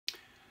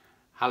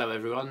Hello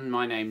everyone,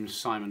 my name's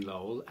Simon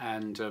Lowell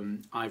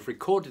and I've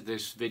recorded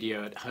this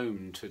video at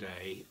home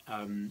today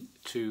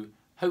to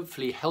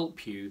hopefully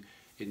help you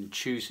in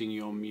choosing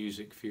your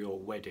music for your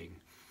wedding.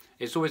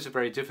 It's always a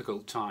very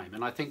difficult time,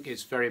 and I think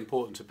it's very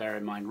important to bear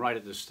in mind right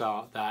at the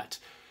start that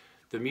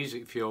the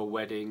music for your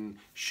wedding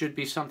should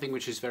be something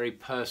which is very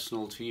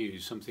personal to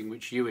you, something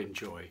which you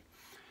enjoy.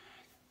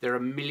 There are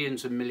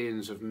millions and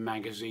millions of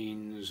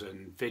magazines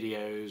and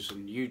videos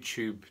and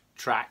YouTube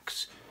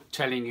tracks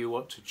telling you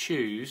what to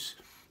choose,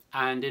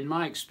 and in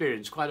my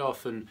experience quite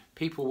often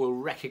people will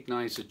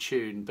recognise the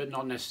tune but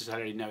not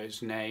necessarily know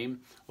its name,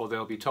 or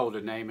they'll be told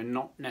a name and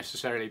not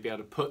necessarily be able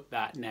to put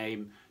that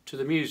name to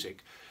the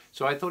music.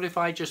 So I thought if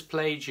I just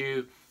played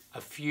you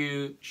a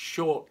few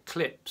short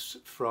clips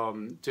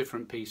from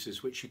different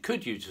pieces which you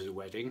could use at a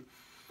wedding,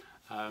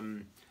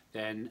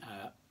 then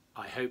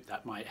I hope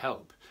that might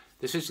help.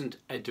 This isn't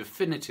a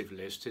definitive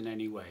list in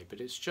any way, but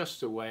it's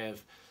just a way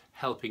of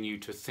helping you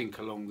to think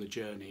along the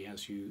journey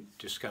as you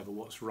discover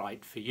what's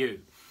right for you.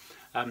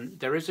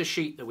 There is a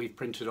sheet that we've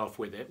printed off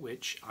with it,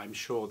 which I'm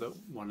sure that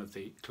one of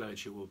the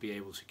clergy will be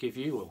able to give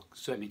you, or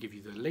certainly give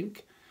you the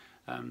link.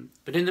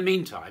 But in the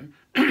meantime,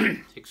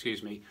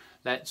 excuse me,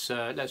 let's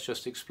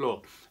just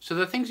explore. So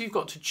the things you've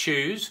got to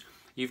choose: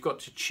 you've got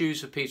to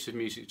choose a piece of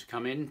music to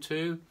come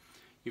into,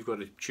 you've got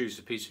to choose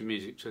a piece of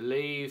music to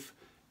leave,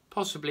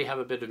 possibly have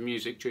a bit of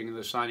music during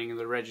the signing of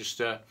the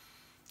register,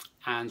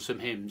 and some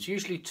hymns.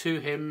 Usually 2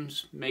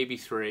 hymns, maybe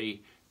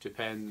 3,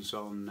 depends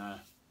on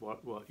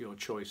what your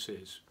choice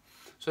is.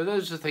 So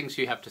those are the things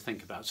you have to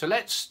think about. So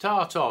let's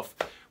start off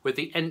with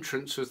the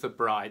entrance of the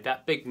bride,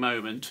 that big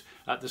moment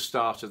at the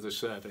start of the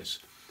service.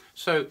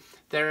 So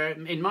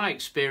in my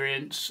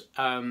experience,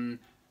 there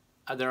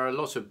are a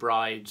lot of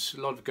brides,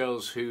 a lot of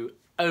girls who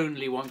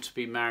only want to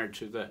be married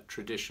to the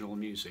traditional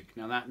music.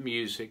 Now that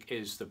music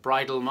is the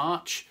Bridal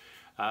March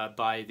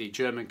by the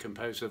German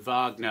composer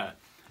Wagner,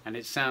 and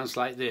it sounds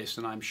like this,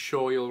 and I'm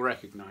sure you'll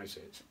recognise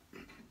it.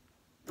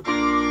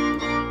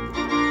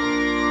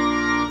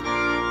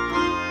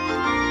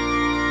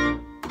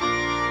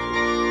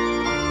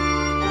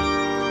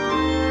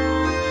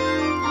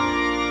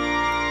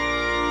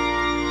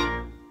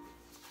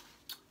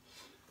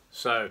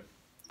 So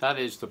that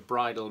is the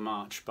Bridal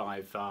March by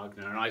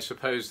Wagner, and I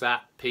suppose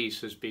that piece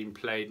has been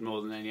played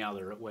more than any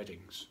other at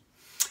weddings.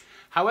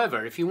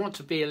 However, if you want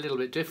to be a little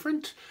bit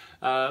different,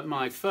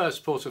 my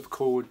first port of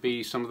call would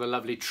be some of the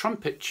lovely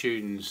trumpet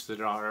tunes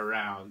that are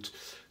around.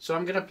 So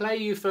I'm going to play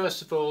you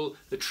first of all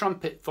the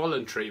Trumpet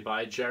Voluntary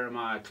by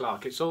Jeremiah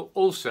Clarke. It's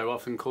also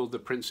often called the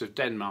Prince of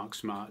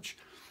Denmark's March.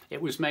 It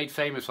was made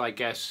famous, I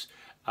guess,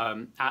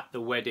 at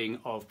the wedding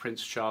of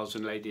Prince Charles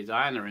and Lady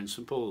Diana in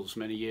St Paul's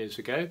many years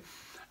ago.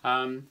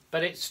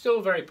 But it's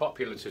still very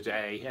popular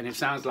today, and it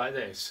sounds like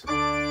this.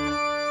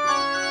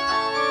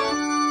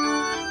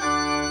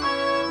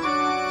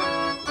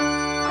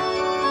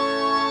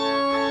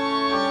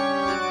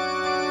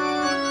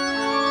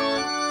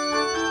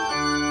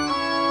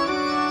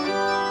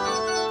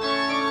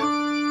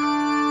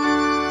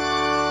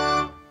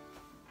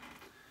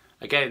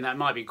 Again, that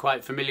might be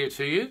quite familiar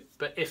to you,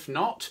 but if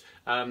not,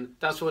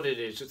 that's what it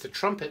is. It's the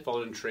Trumpet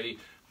Voluntary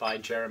by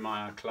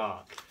Jeremiah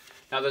Clarke.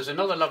 Now there's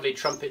another lovely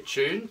trumpet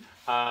tune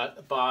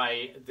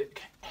by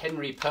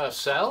Henry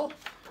Purcell,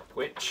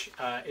 which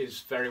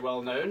is very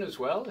well known as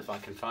well, if I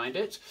can find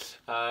it.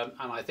 And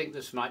I think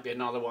this might be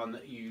another one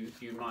that you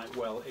might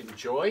well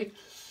enjoy.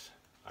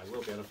 I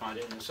will be able to find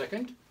it in a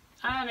second.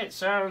 And it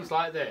sounds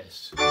like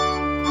this.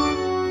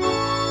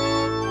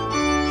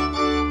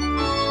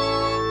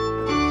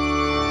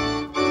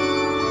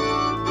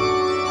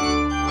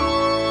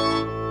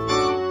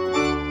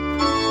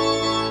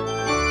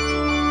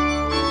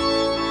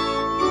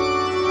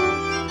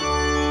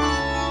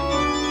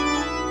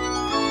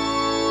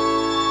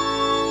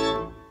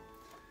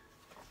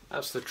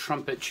 That's the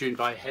trumpet tune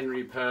by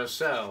Henry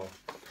Purcell.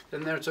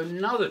 Then there's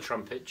another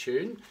trumpet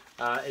tune.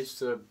 It's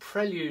the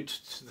Prelude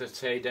to the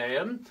Te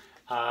Deum,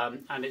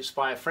 and it's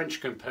by a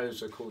French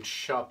composer called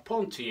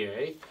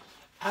Charpentier.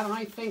 And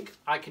I think,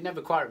 I can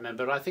never quite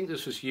remember, but I think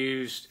this was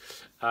used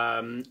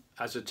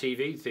as a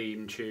TV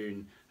theme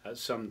tune at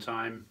some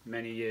time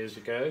many years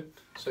ago.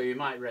 So you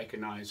might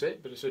recognise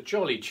it, but it's a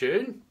jolly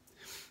tune.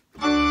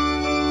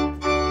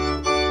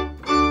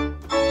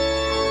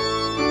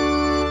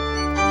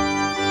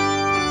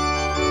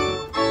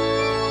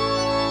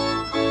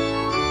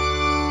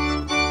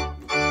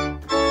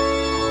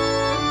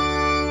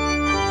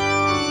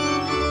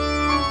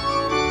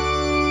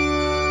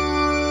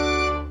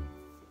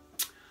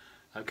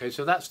 Okay,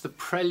 so that's the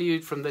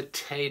Prelude from the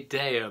Te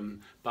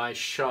Deum by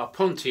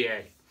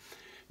Charpentier.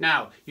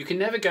 Now, you can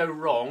never go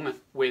wrong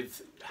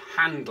with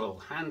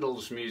Handel.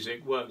 Handel's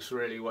music works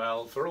really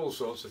well for all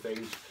sorts of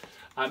things.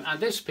 And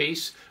this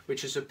piece,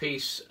 which is a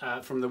piece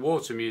from the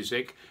Water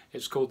Music,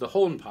 it's called the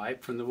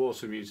Hornpipe from the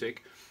Water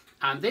Music.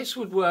 And this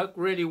would work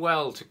really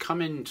well to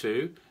come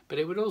into, but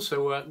it would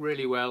also work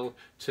really well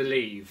to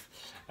leave.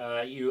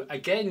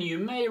 You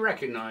may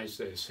recognise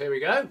this. Here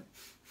we go.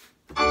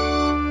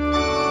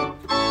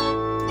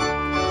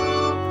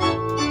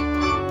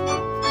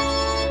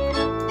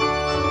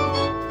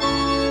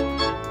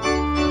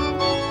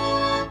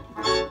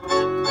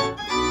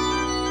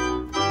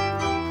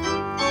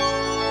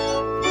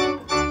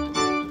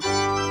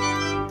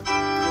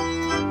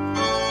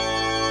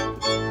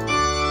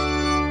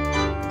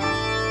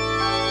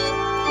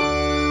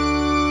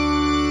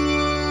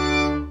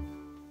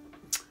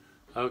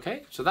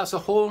 Okay, so that's a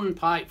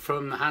hornpipe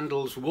from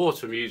Handel's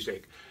Water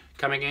Music.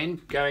 Coming in,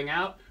 going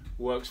out,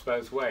 works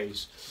both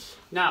ways.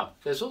 Now,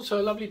 there's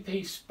also a lovely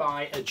piece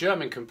by a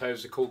German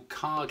composer called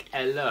Karg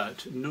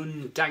Elert,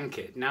 Nun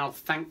Dankit, Now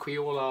Thank We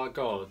All Our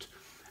God.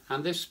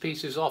 And this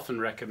piece is often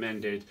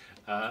recommended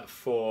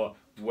for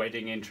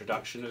wedding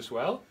introduction as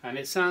well. And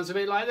it sounds a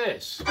bit like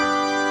this.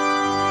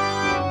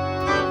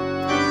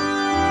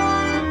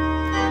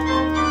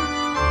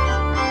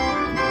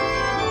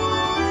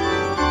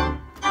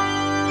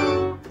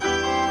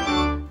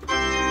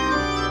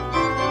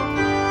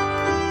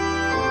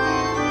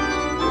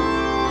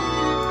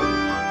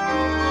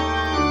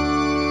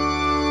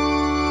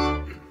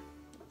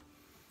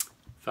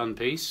 Fun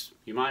piece,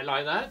 you might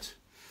like that.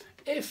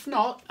 If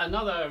not,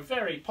 another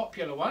very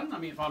popular one,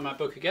 let me find my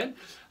book again,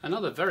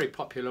 another very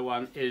popular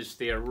one is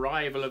The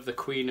Arrival of the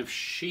Queen of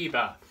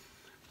Sheba,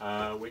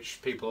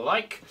 which people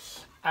like,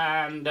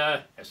 and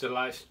it's a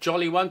nice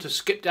jolly one to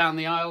skip down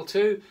the aisle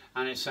to,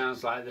 and it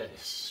sounds like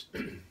this.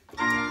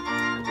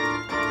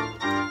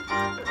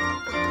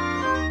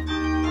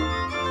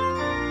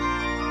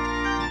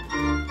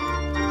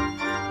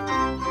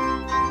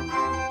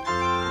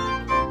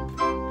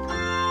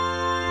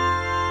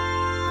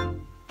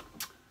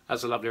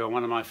 That's a lovely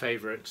one of my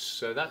favourites.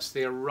 So that's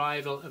The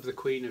Arrival of the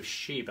Queen of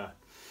Sheba.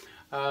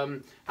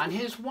 And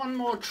here's one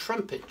more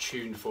trumpet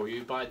tune for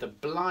you by the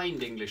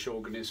blind English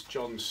organist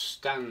John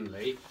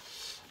Stanley.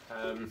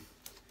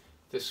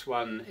 This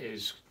one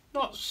is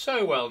not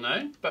so well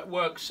known, but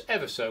works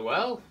ever so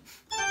well.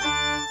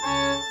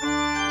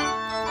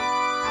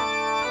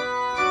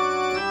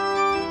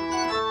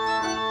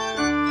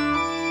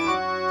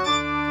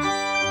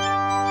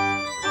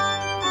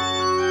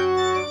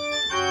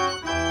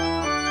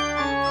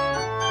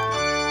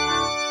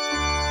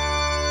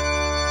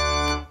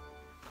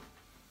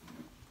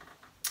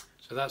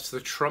 So that's the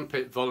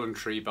Trumpet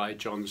Voluntary by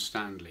John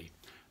Stanley.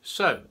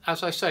 So,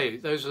 as I say,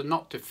 those are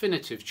not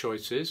definitive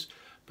choices,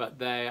 but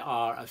there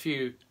are a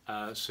few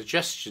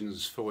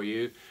suggestions for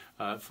you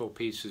for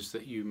pieces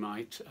that you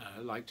might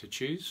like to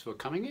choose for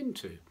coming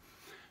into.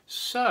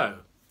 So,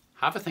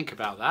 have a think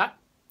about that,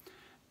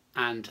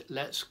 and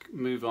let's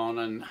move on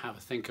and have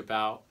a think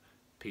about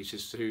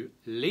pieces to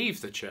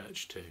leave the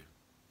church to.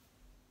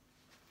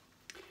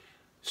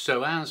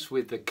 So as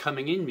with the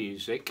coming in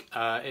music,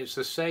 it's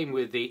the same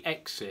with the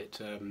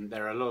exit.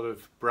 There are a lot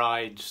of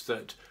brides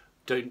that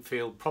don't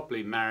feel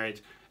properly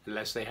married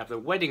unless they have the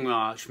wedding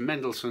march,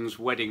 Mendelssohn's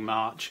Wedding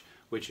March,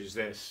 which is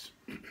this.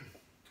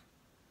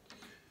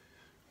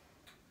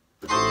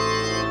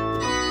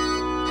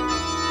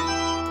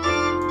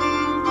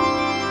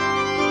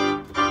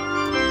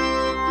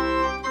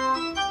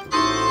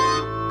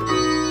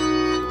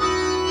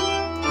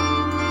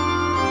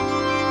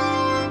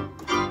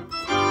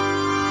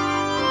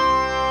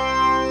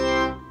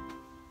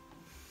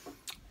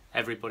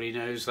 Everybody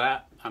knows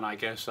that, and I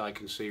guess I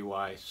can see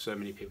why so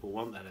many people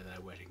want that at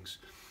their weddings.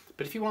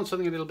 But if you want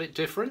something a little bit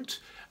different,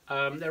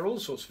 there are all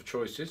sorts of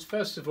choices.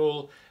 First of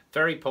all,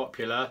 very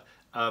popular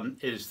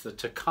is the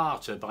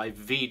Toccata by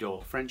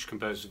Widor, French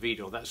composer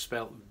Widor. That's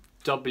spelled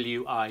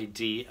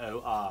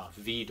W-I-D-O-R,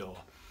 Widor.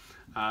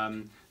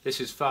 This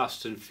is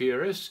fast and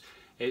furious.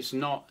 It's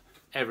not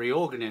every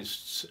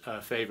organist's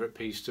favourite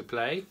piece to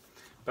play,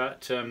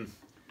 but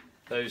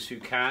those who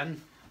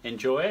can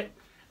enjoy it.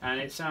 And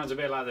it sounds a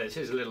bit like this.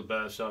 Here's a little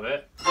burst of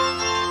it.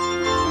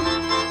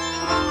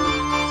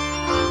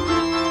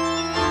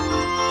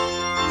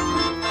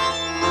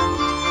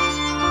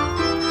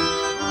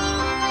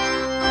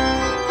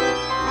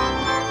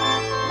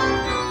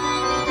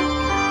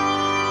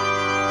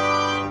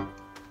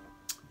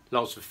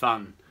 Lots of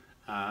fun.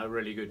 A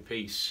really good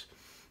piece.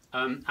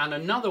 And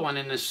another one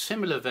in a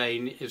similar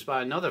vein is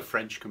by another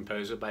French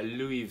composer, by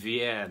Louis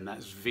Vierne.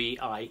 That's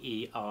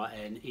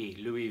V-I-E-R-N-E,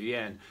 Louis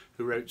Vierne,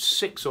 who wrote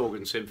 6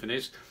 organ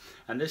symphonies.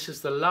 And this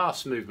is the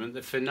last movement,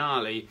 the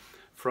finale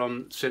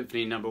from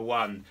Symphony No.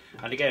 1.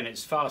 And again,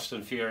 it's fast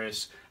and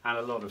furious and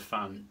a lot of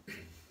fun.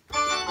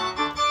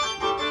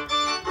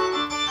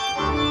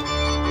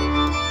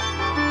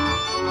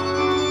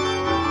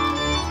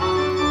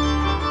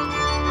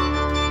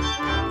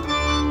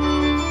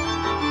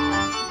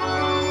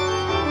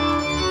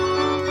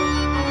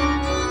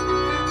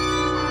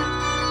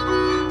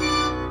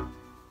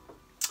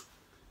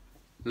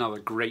 Another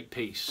great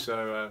piece.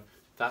 So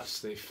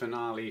that's the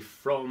finale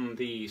from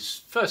the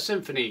First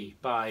Symphony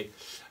by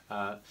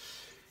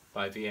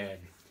Vierne.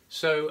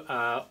 So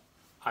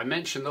I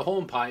mentioned the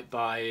hornpipe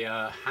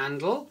by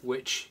Handel,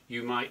 which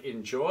you might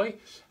enjoy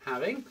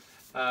having.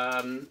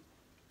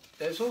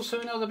 There's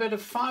also another bit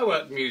of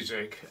firework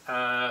music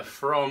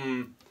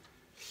from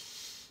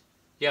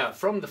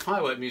the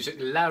firework music,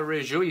 La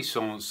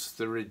Réjouissance,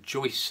 the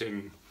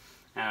rejoicing.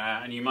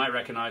 And you might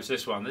recognise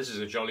this one. This is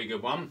a jolly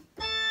good one.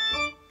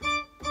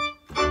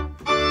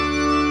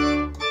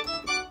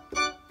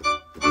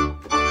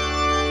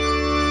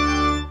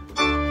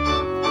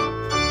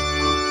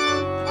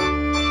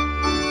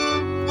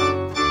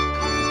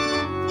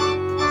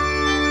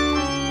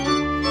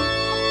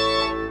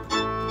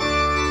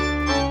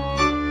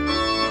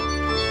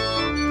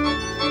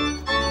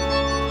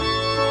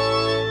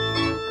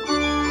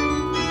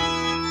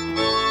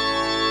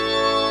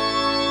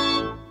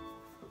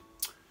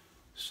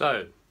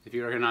 So, if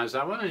you recognise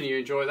that one and you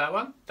enjoy that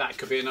one, that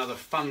could be another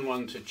fun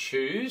one to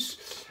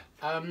choose.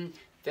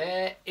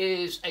 There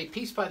is a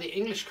piece by the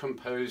English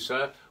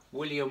composer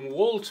William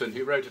Walton,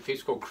 who wrote a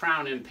piece called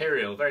Crown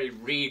Imperial, very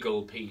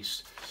regal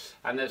piece.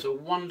 And there's a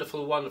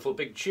wonderful, wonderful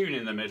big tune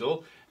in the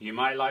middle. You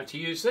might like to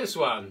use this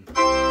one.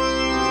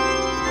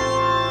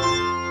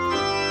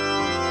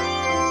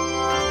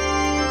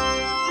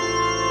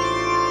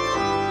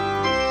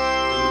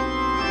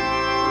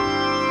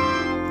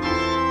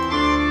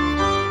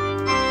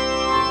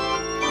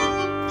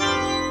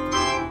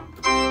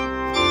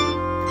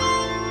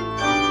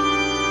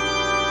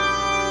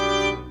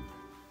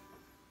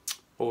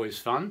 Always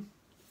fun,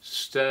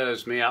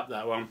 stirs me up,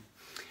 that one.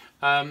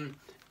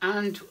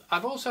 And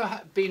I've also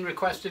been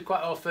requested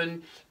quite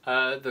often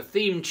the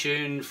theme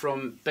tune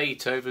from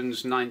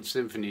Beethoven's Ninth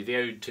Symphony, the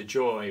Ode to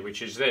Joy,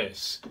 which is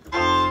this.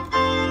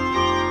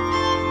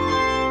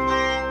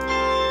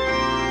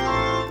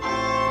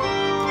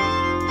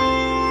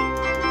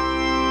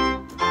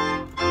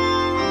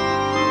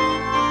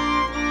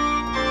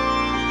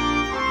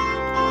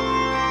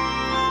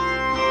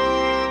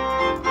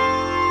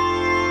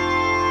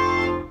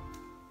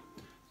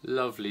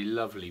 Lovely,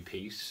 lovely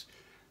piece.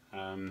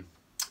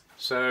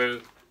 So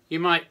you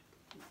might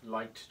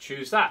like to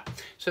choose that.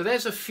 So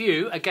there's a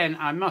few. Again,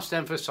 I must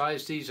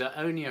emphasize these are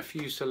only a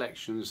few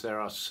selections. There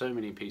are so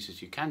many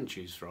pieces you can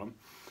choose from.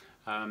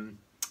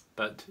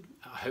 But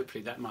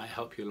hopefully that might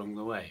help you along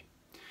the way.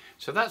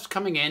 So that's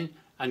coming in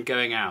and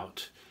going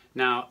out.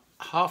 Now,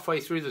 halfway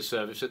through the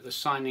service, at the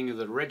signing of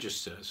the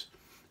registers,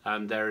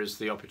 there is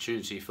the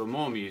opportunity for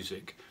more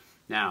music.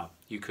 Now,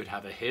 you could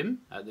have a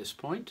hymn at this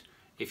point.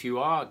 If you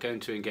are going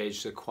to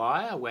engage the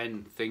choir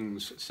when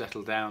things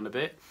settle down a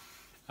bit,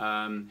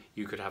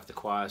 you could have the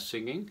choir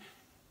singing.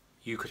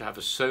 You could have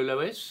a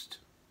soloist.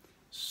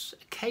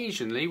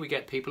 Occasionally we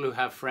get people who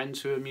have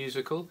friends who are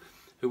musical,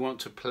 who want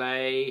to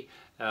play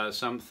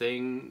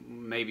something,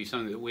 maybe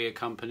something that we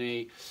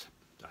accompany.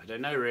 I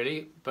don't know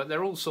really, but there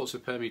are all sorts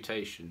of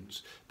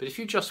permutations. But if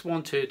you just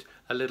wanted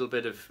a little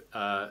bit of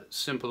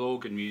simple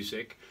organ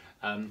music,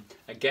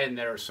 again,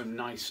 there are some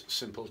nice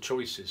simple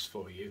choices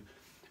for you.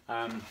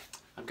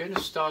 I'm going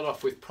to start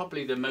off with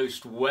probably the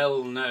most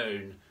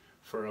well-known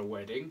for a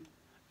wedding,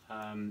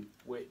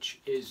 which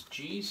is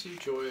Jesus,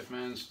 Joy of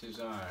Man's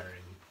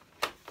Desiring.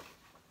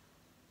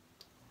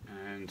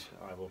 And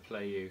I will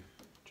play you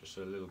just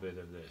a little bit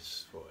of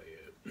this for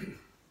you.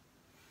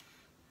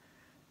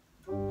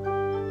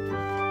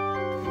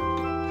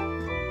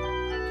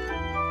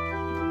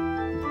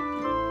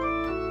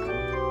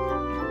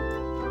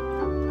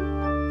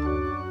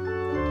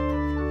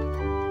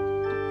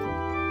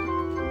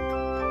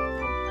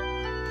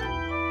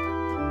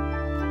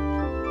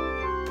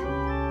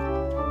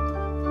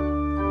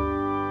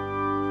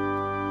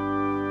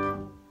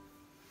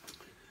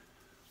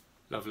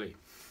 Lovely,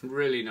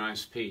 really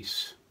nice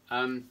piece.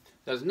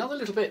 There's another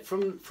little bit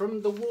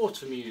from the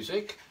Water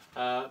Music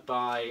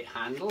by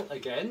Handel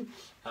again.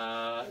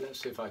 Let's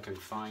see if I can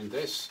find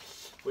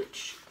this,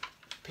 which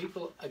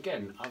people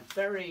again are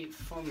very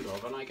fond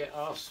of, and I get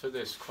asked for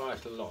this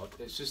quite a lot.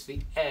 It's just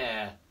the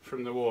air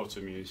from the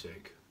Water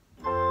Music.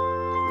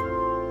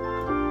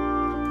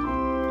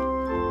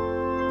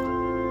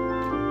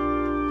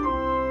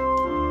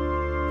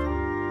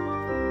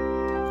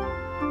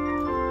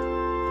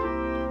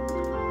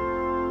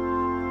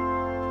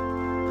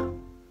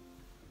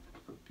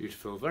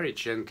 Beautiful, very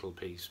gentle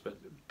piece, but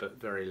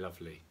very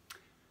lovely.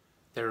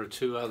 There are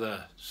two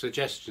other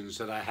suggestions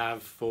that I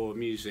have for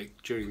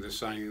music during the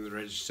signing of the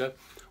register.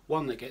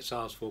 One that gets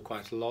asked for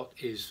quite a lot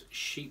is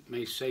Sheep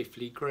May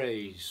Safely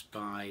Graze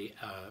by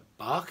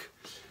Bach,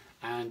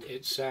 and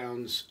it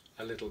sounds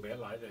a little bit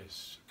like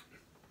this.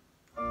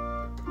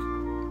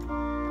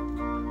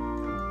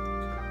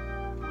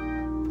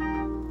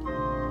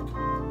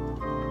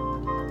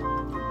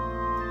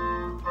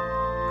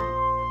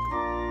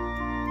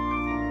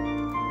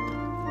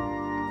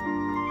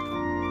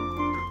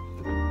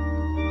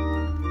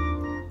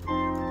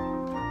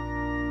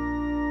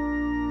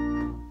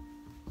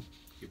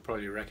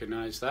 Probably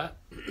recognise that.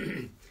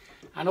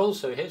 And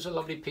also here's a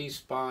lovely piece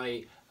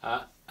by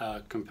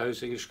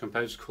English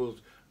composer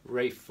called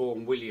Ralph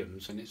Vaughan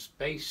Williams, and it's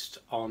based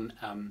on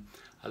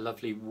a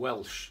lovely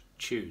Welsh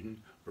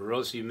tune,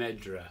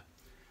 Rhosymedra,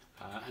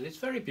 and it's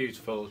very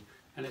beautiful,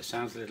 and it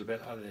sounds a little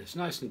bit like this,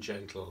 nice and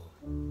gentle.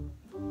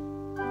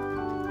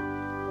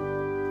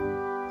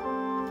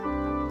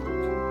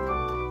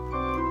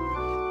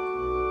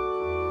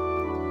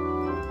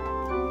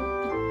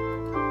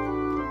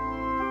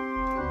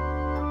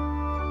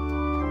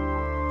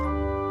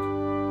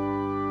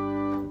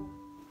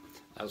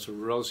 That's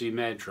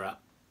Rhosymedra,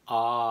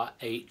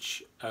 R-H-O-S-Y-M-E-D-R-E,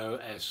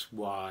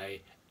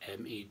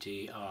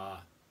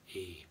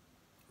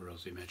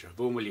 Rhosymedra,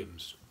 Vaughan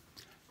Williams.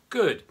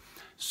 Good.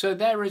 So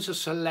there is a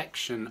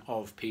selection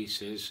of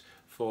pieces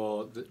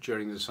for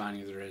during the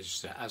signing of the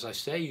register. As I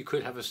say, you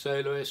could have a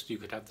soloist, you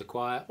could have the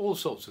choir, all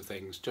sorts of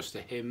things, just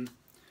a hymn,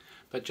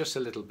 but just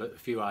a little bit, a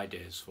few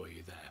ideas for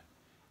you there.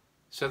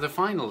 So the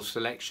final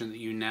selection that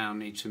you now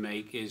need to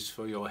make is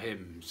for your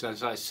hymns.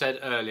 As I said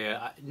earlier,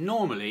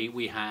 normally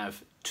we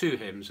have 2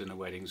 hymns in a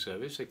wedding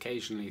service,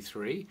 occasionally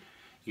 3.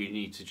 You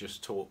need to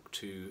just talk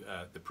to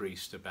the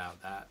priest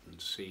about that and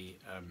see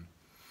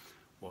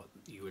what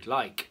you would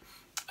like.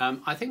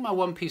 I think my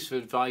one piece of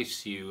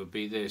advice to you would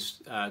be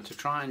this, to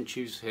try and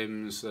choose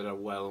hymns that are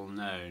well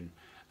known.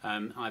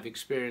 I've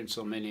experienced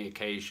on many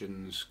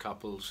occasions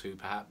couples who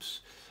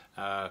perhaps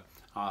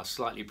are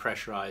slightly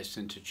pressurised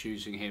into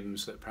choosing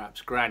hymns that perhaps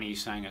Granny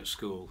sang at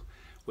school,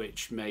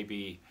 which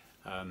maybe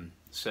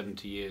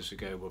 70 years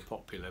ago were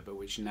popular, but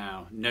which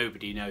now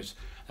nobody knows.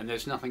 And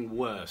there's nothing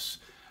worse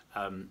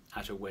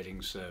at a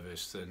wedding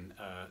service than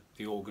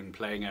the organ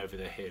playing over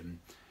the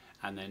hymn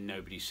and then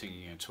nobody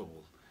singing at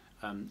all.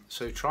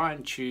 So try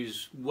and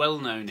choose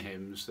well-known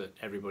hymns that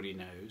everybody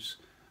knows,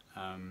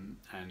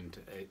 and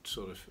it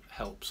sort of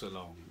helps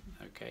along,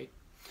 okay?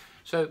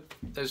 So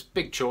there's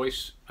big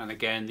choice, and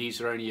again, these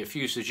are only a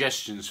few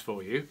suggestions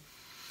for you.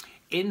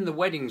 In the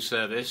wedding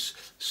service,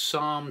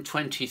 Psalm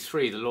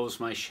 23, The Lord's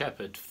My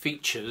Shepherd,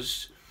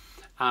 features,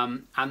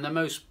 and the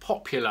most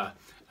popular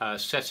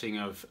setting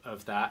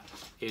of that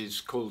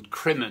is called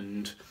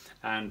Crimond,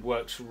 and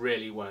works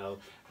really well,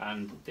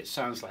 and it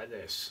sounds like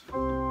this.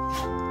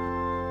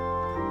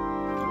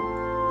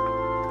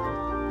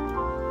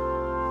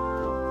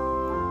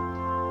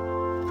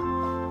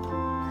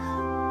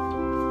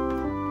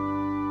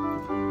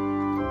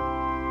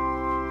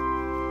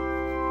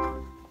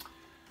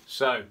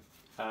 So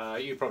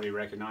you probably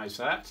recognise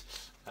that,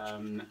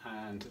 and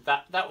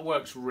that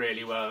works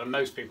really well, and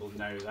most people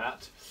know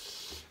that.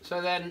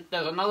 So then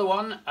there's another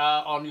one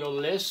on your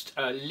list,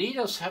 Lead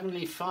Us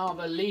Heavenly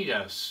Father, Lead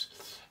Us,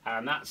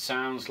 and that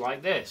sounds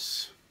like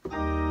this.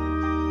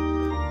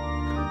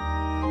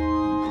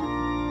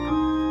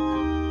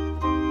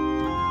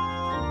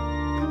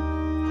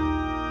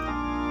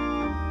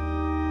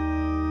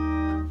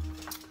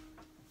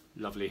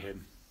 Lovely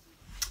hymn.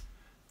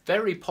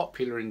 Very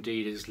popular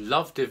indeed is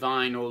Love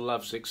Divine or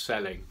Love's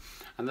Excelling.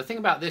 And the thing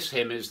about this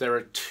hymn is there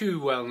are 2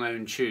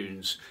 well-known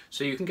tunes.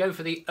 So you can go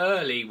for the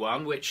early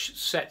one, which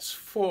sets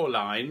 4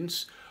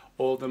 lines,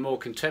 or the more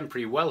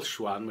contemporary Welsh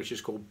one, which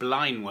is called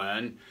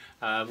Blaenwen,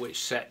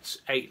 which sets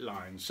 8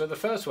 lines. So the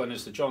first one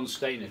is the John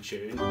Stainer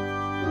tune,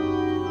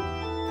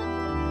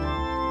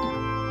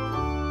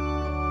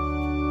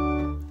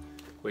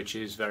 which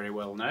is very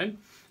well known.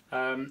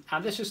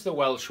 And this is the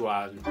Welsh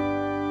one.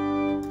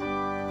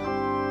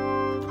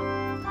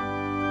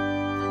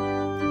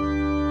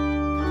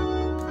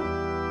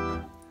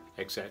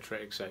 Etc,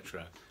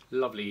 etc.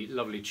 Lovely,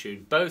 lovely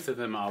tune. Both of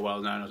them are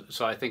well known,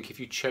 so I think if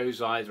you chose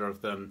either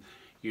of them,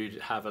 you'd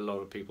have a lot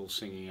of people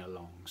singing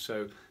along.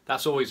 So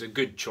that's always a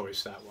good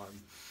choice, that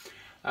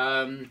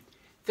one.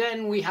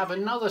 Then we have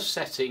another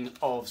setting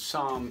of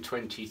Psalm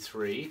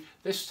 23.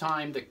 This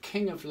time, the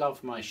King of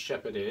Love my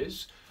shepherd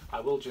is. I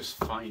will just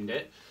find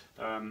it,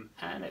 and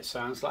it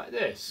sounds like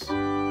this.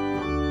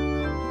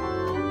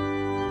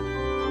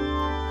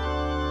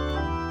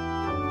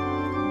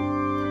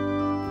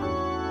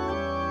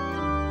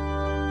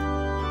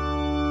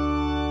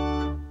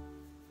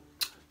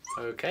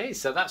 Okay,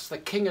 so that's the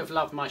King of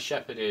Love my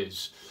shepherd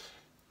is.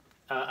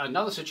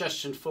 Another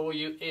suggestion for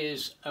you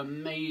is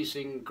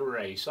Amazing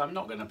Grace. I'm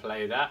not going to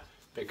play that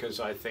because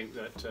I think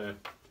that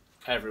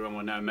everyone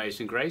will know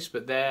Amazing Grace,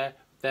 but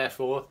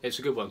therefore it's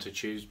a good one to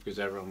choose because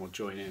everyone will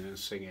join in and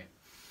sing it.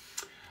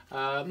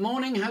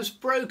 Morning Has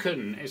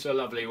Broken is a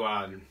lovely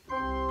one.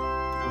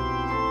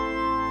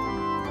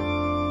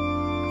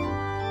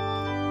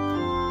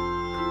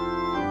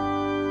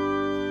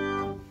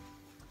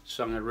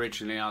 Sung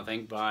originally, I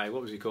think, by,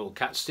 what was he called,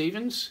 Cat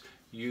Stevens,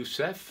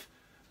 Youssef.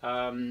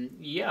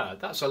 Yeah,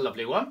 that's a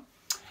lovely one.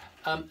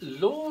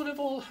 Lord of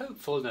All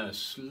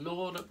Hopefulness,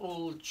 Lord of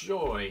All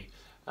Joy.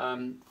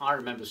 I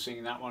remember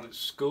singing that one at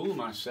school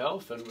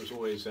myself, and it was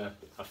always a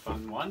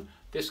fun one.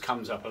 This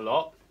comes up a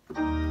lot.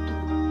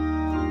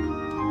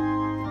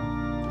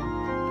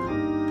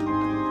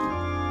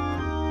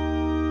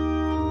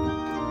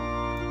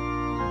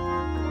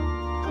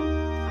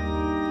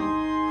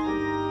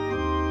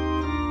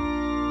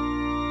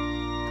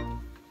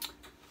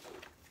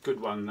 Good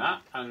one,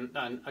 that,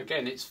 and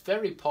again, it's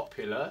very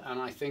popular,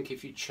 and I think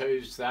if you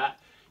chose that,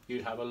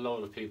 you'd have a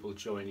lot of people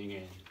joining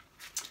in.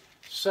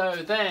 So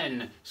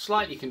then,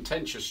 slightly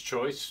contentious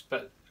choice,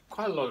 but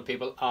quite a lot of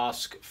people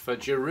ask for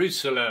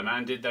Jerusalem,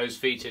 and did those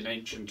feet in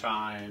ancient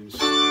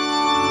times.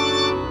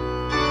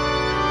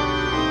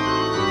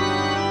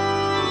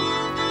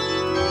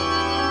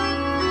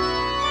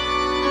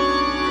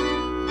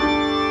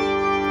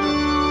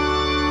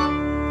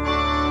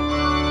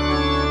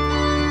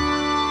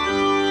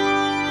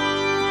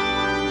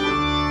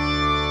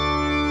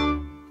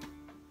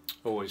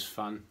 Always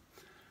fun.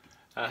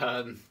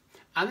 And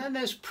then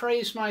there's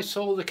Praise My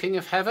Soul, the King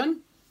of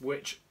Heaven,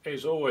 which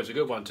is always a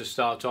good one to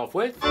start off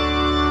with.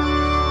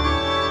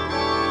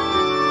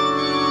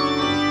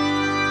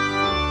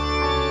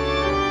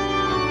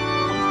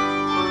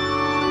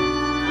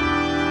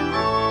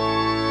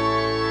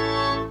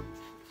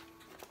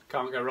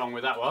 Can't go wrong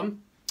with that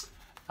one.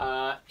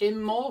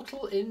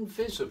 Immortal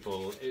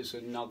Invisible is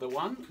another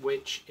one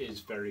which is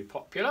very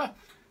popular.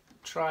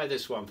 Try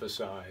this one for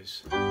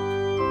size.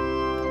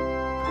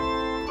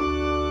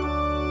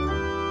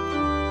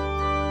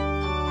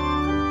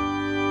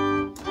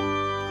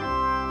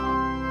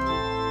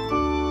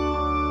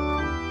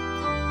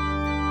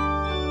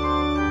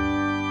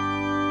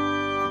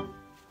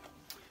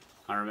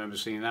 I remember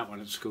seeing that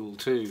one at school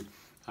too.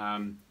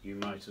 You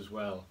might as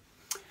well.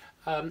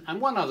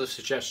 And one other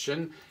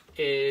suggestion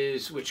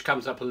is, which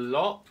comes up a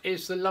lot,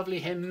 is the lovely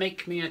hymn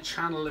 "Make Me a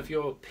Channel of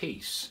Your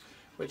Peace,"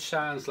 which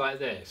sounds like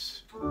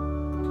this.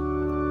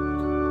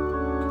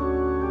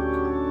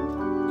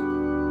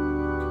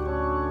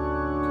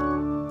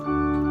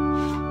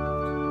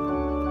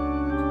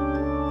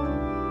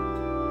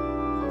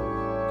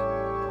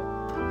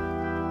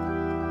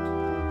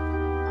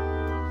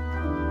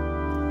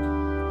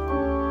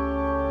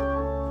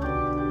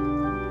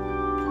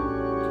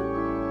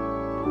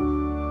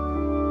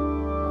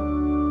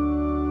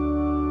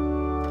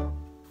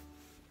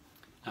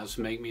 That's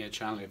 "Make Me a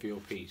Channel of Your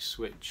Peace,"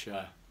 which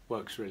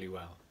works really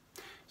well.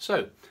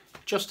 So,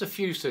 just a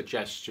few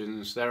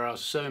suggestions. There are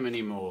so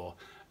many more,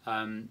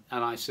 and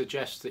I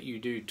suggest that you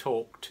do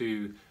talk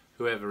to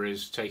whoever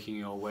is taking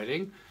your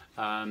wedding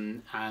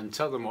and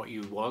tell them what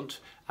you want.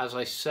 As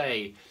I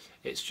say,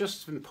 it's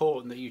just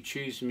important that you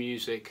choose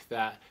music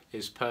that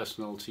is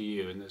personal to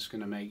you and that's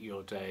going to make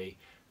your day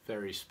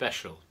very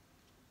special.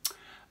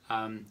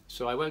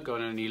 So I won't go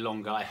on any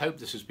longer. I hope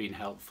this has been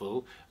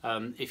helpful.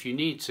 If you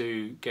need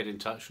to get in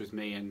touch with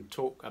me and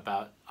talk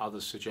about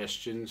other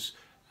suggestions,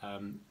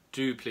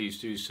 please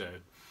do so.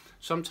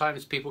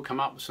 Sometimes people come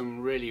up with some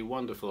really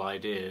wonderful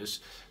ideas.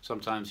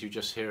 Sometimes you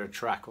just hear a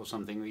track or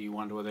something that you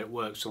wonder whether it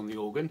works on the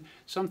organ.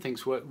 Some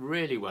things work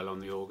really well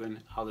on the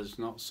organ, others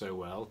not so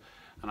well.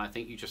 And I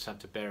think you just have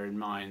to bear in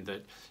mind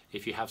that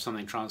if you have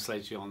something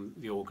translated on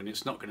the organ,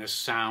 it's not going to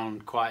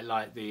sound quite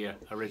like the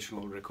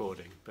original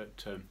recording.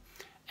 But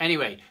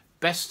anyway,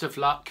 best of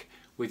luck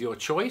with your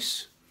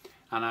choice,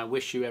 and I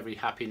wish you every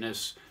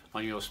happiness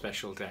on your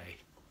special day.